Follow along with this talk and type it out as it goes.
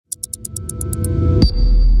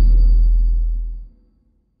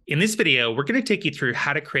In this video, we're going to take you through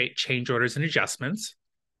how to create change orders and adjustments.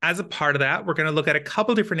 As a part of that, we're going to look at a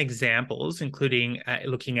couple different examples, including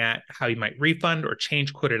looking at how you might refund or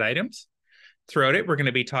change quoted items. Throughout it, we're going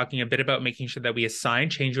to be talking a bit about making sure that we assign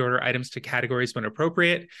change order items to categories when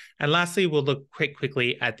appropriate. And lastly, we'll look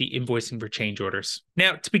quickly at the invoicing for change orders.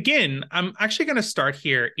 Now, to begin, I'm actually going to start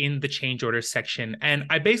here in the change orders section. And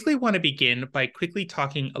I basically want to begin by quickly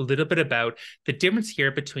talking a little bit about the difference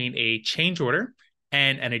here between a change order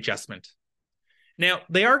and an adjustment. Now,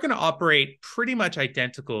 they are going to operate pretty much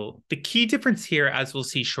identical. The key difference here, as we'll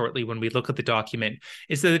see shortly when we look at the document,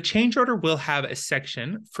 is that the change order will have a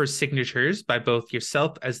section for signatures by both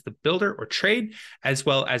yourself as the builder or trade, as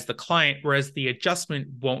well as the client, whereas the adjustment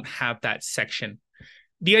won't have that section.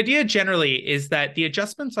 The idea generally is that the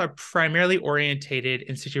adjustments are primarily orientated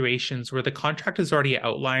in situations where the contract has already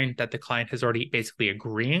outlined that the client has already basically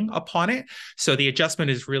agreeing upon it. So the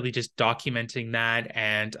adjustment is really just documenting that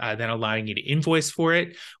and then allowing you to invoice for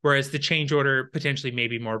it. Whereas the change order potentially may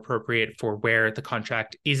be more appropriate for where the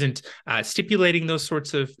contract isn't stipulating those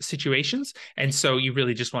sorts of situations. And so you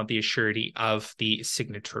really just want the assurity of the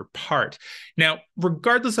signature part. Now,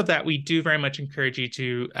 regardless of that, we do very much encourage you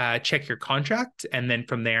to check your contract and then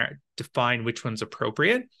from there, define which one's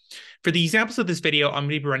appropriate. For the examples of this video, I'm going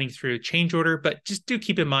to be running through a change order, but just do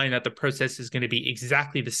keep in mind that the process is going to be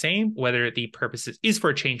exactly the same, whether the purpose is for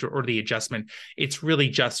a change or the adjustment. It's really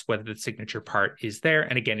just whether the signature part is there,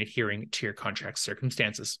 and again, adhering to your contract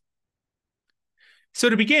circumstances. So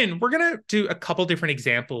to begin, we're going to do a couple different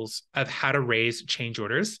examples of how to raise change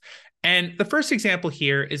orders. And the first example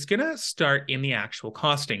here is going to start in the actual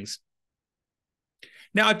costings.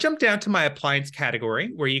 Now, I've jumped down to my appliance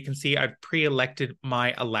category where you can see I've pre-elected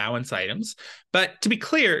my allowance items. But to be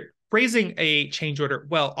clear, raising a change order,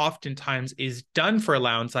 well, oftentimes is done for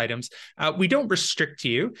allowance items. We don't restrict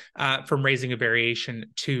you from raising a variation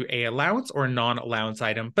to a allowance or a non-allowance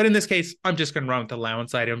item. But in this case, I'm just going to run with the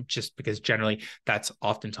allowance item just because generally that's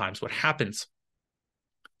oftentimes what happens.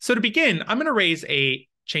 So to begin, I'm going to raise a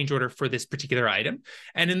change order for this particular item.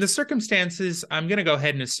 And in the circumstances, I'm going to go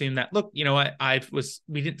ahead and assume that, look, you know what,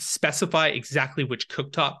 we didn't specify exactly which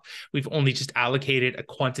cooktop. We've only just allocated a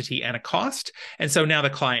quantity and a cost. And so now the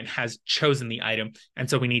client has chosen the item. And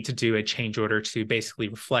so we need to do a change order to basically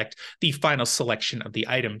reflect the final selection of the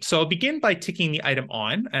item. So I'll begin by ticking the item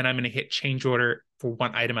on, and I'm going to hit change order for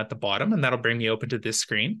one item at the bottom, and that'll bring me open to this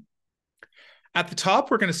screen. At the top,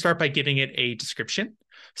 we're going to start by giving it a description.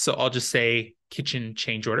 So I'll just say kitchen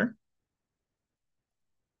change order.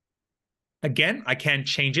 Again, I can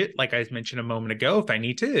change it, like I mentioned a moment ago, if I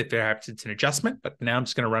need to, if perhaps it's an adjustment, but now I'm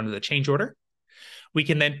just going to run with the change order. We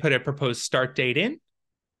can then put a proposed start date in.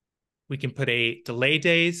 We can put a delay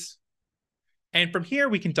days. And from here,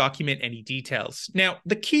 we can document any details. Now,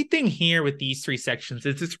 the key thing here with these three sections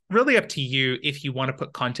is it's really up to you if you want to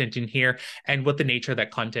put content in here and what the nature of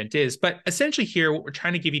that content is. But essentially here, what we're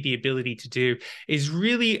trying to give you the ability to do is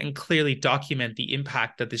really and clearly document the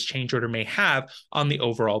impact that this change order may have on the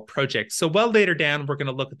overall project. So well later down, we're going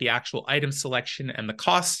to look at the actual item selection and the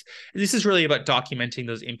costs. This is really about documenting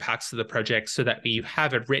those impacts to the project so that you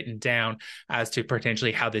have it written down as to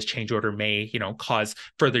potentially how this change order may, cause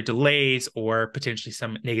further delays or potentially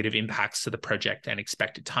some negative impacts to the project and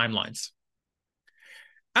expected timelines.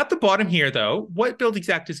 At the bottom here, though, what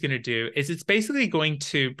Buildxact is going to do is it's basically going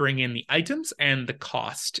to bring in the items and the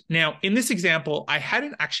cost. Now, in this example, I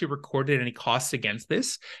hadn't actually recorded any costs against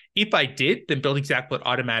this. If I did, then Buildxact would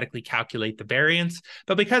automatically calculate the variance.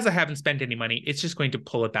 But because I haven't spent any money, it's just going to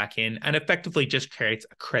pull it back in and effectively just creates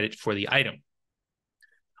a credit for the item.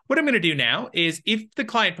 What I'm going to do now is if the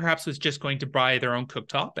client perhaps was just going to buy their own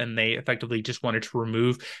cooktop and they effectively just wanted to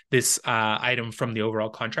remove this item from the overall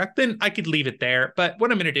contract, then I could leave it there. But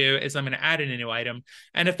what I'm going to do is I'm going to add in a new item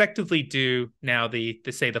and effectively do now the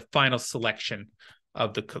final selection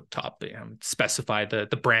of the cooktop, specify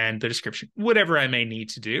the brand, the description, whatever I may need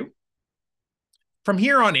to do. From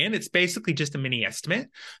here on in, it's basically just a mini estimate.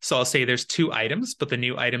 So I'll say there's two items, but the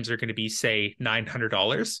new items are going to be, say,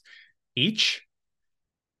 $900 each.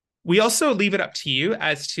 We also leave it up to you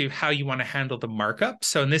as to how you want to handle the markup.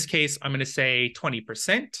 So in this case, I'm going to say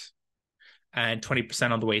 20% and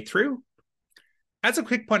 20% on the way through. As a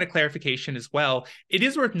quick point of clarification as well, it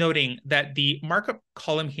is worth noting that the markup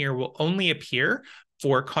column here will only appear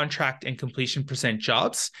for contract and completion percent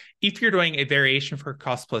jobs. If you're doing a variation for a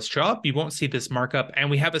cost plus job, you won't see this markup, and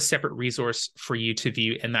we have a separate resource for you to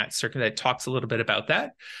view in that circuit that talks a little bit about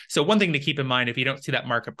that. So one thing to keep in mind, if you don't see that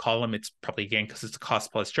markup column, it's probably, again, because it's a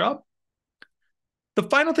cost plus job. The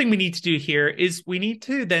final thing we need to do here is we need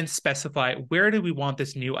to then specify where do we want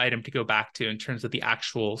this new item to go back to in terms of the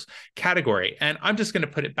actual category. And I'm just going to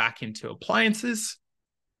put it back into appliances.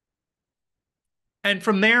 And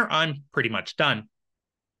from there, I'm pretty much done.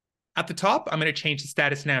 At the top, I'm going to change the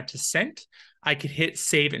status now to sent. I could hit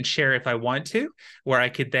save and share if I want to, where I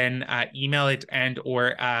could then email it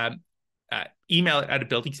or email it out of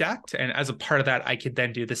Buildxact. And as a part of that, I could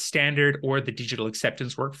then do the standard or the digital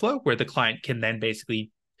acceptance workflow where the client can then basically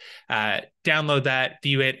download that,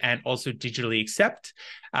 view it, and also digitally accept.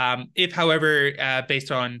 If, however,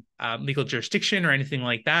 based on legal jurisdiction or anything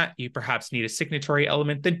like that, you perhaps need a signatory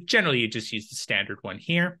element, then generally you just use the standard one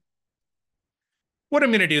here. What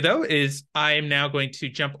I'm going to do, though, is I am now going to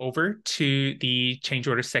jump over to the change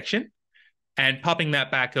order section. And popping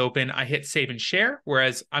that back open, I hit save and share,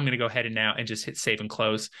 whereas I'm going to go ahead and now and just hit save and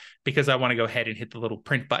close because I want to go ahead and hit the little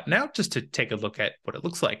print button out just to take a look at what it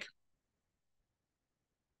looks like.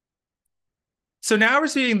 So now we're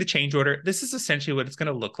seeing the change order. This is essentially what it's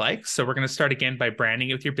going to look like. So we're going to start again by branding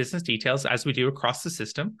it with your business details as we do across the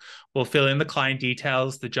system. We'll fill in the client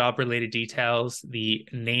details, the job related details, the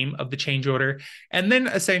name of the change order. And then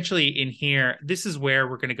essentially in here, this is where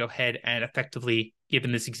we're going to go ahead and effectively,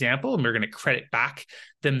 given this example, and we're going to credit back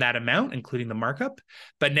them that amount, including the markup.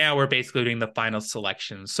 But now we're basically doing the final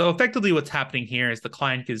selection. So effectively what's happening here is the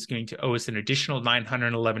client is going to owe us an additional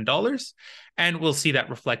 $911, and we'll see that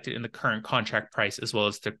reflected in the current contract price as well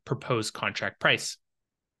as the proposed contract price.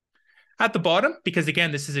 At the bottom, because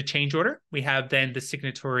again, this is a change order, we have then the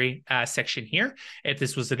signatory section here. If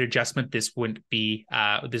this was an adjustment, this wouldn't be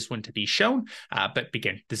shown. But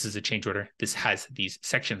again, this is a change order. This has these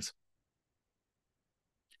sections.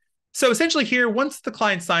 So essentially here, once the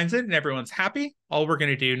client signs it and everyone's happy, all we're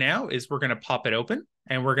going to do now is we're going to pop it open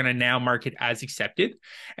and we're going to now mark it as accepted.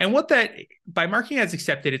 And by marking as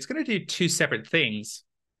accepted, it's going to do two separate things.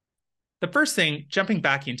 The first thing, jumping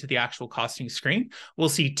back into the actual costing screen, we'll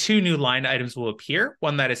see two new line items will appear.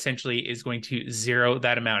 One that essentially is going to zero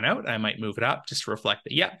that amount out. I might move it up just to reflect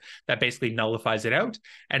that, yeah, that basically nullifies it out.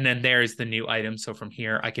 And then there's the new item. So from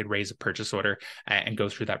here, I could raise a purchase order and go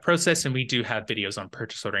through that process. And we do have videos on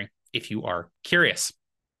purchase ordering if you are curious.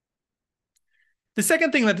 The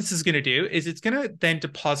second thing that this is going to do is it's going to then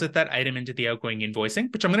deposit that item into the outgoing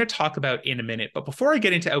invoicing, which I'm going to talk about in a minute. But before I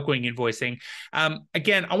get into outgoing invoicing,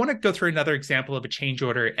 again, I want to go through another example of a change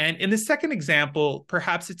order. And in the second example,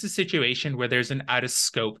 perhaps it's a situation where there's an out of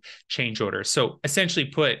scope change order. So essentially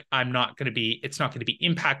put, it's not going to be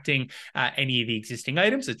impacting any of the existing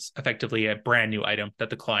items. It's effectively a brand new item that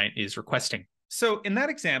the client is requesting. So in that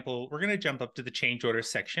example, we're going to jump up to the change order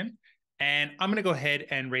section. And I'm going to go ahead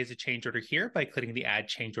and raise a change order here by clicking the Add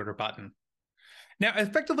Change Order button. Now,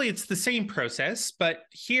 effectively, it's the same process, but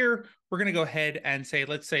here we're going to go ahead and say,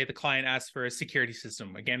 let's say the client asked for a security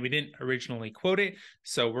system. Again, we didn't originally quote it,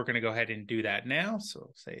 so we're going to go ahead and do that now.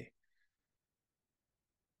 So say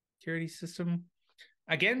security system.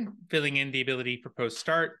 Again, filling in the ability, proposed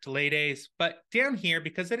start, delay days, but down here,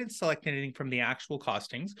 because I didn't select anything from the actual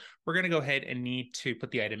costings, we're going to go ahead and need to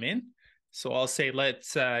put the item in. So I'll say,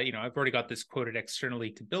 let's, I've already got this quoted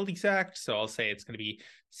externally to Buildxact. So I'll say it's going to be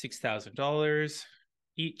 $6,000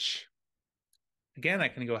 each. Again, I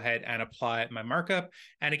can go ahead and apply my markup.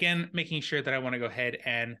 And again, making sure that I want to go ahead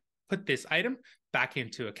and put this item back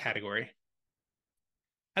into a category.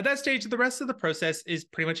 At that stage, the rest of the process is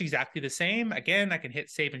pretty much exactly the same. Again, I can hit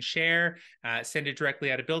save and share, send it directly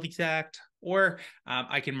out of Buildxact, or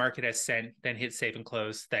I can mark it as sent, then hit save and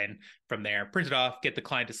close. Then from there, print it off, get the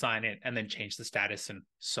client to sign it, and then change the status and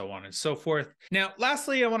so on and so forth. Now,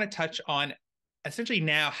 lastly, I want to touch on essentially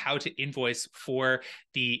now how to invoice for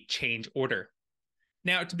the change order.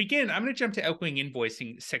 Now, to begin, I'm going to jump to outgoing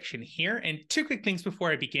invoicing section here. And two quick things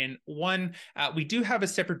before I begin. One, we do have a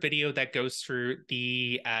separate video that goes through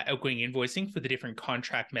the outgoing invoicing for the different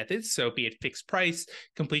contract methods. So be it fixed price,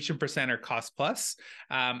 completion percent, or cost plus.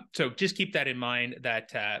 So just keep that in mind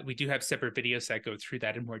that we do have separate videos that go through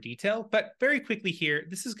that in more detail. But very quickly here,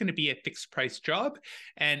 this is going to be a fixed price job.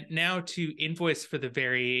 And now to invoice for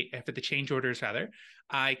the change orders rather,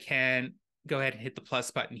 I can go ahead and hit the plus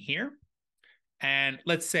button here. And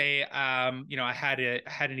let's say, I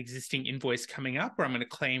had an existing invoice coming up where I'm going to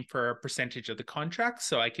claim for a percentage of the contract.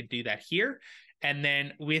 So I could do that here. And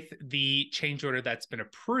then with the change order that's been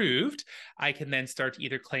approved, I can then start to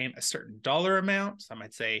either claim a certain dollar amount. So I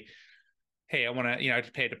might say, hey, I want to, I have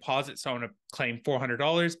to pay a deposit, so I want to claim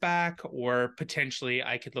 $400 back, or potentially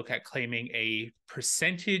I could look at claiming a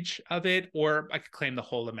percentage of it, or I could claim the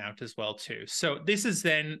whole amount as well too. So this is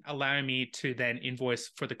then allowing me to then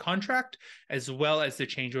invoice for the contract as well as the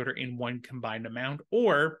change order in one combined amount,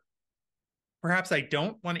 or Perhaps I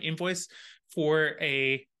don't want to invoice for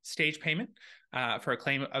a stage payment for a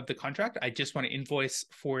claim of the contract. I just want to invoice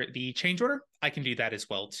for the change order. I can do that as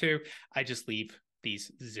well too. I just leave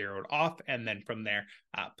these zeroed off and then from there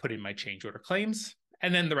put in my change order claims.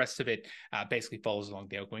 And then the rest of it basically follows along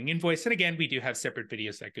the outgoing invoice. And again, we do have separate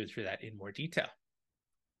videos that go through that in more detail.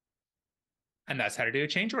 And that's how to do a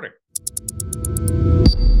change order.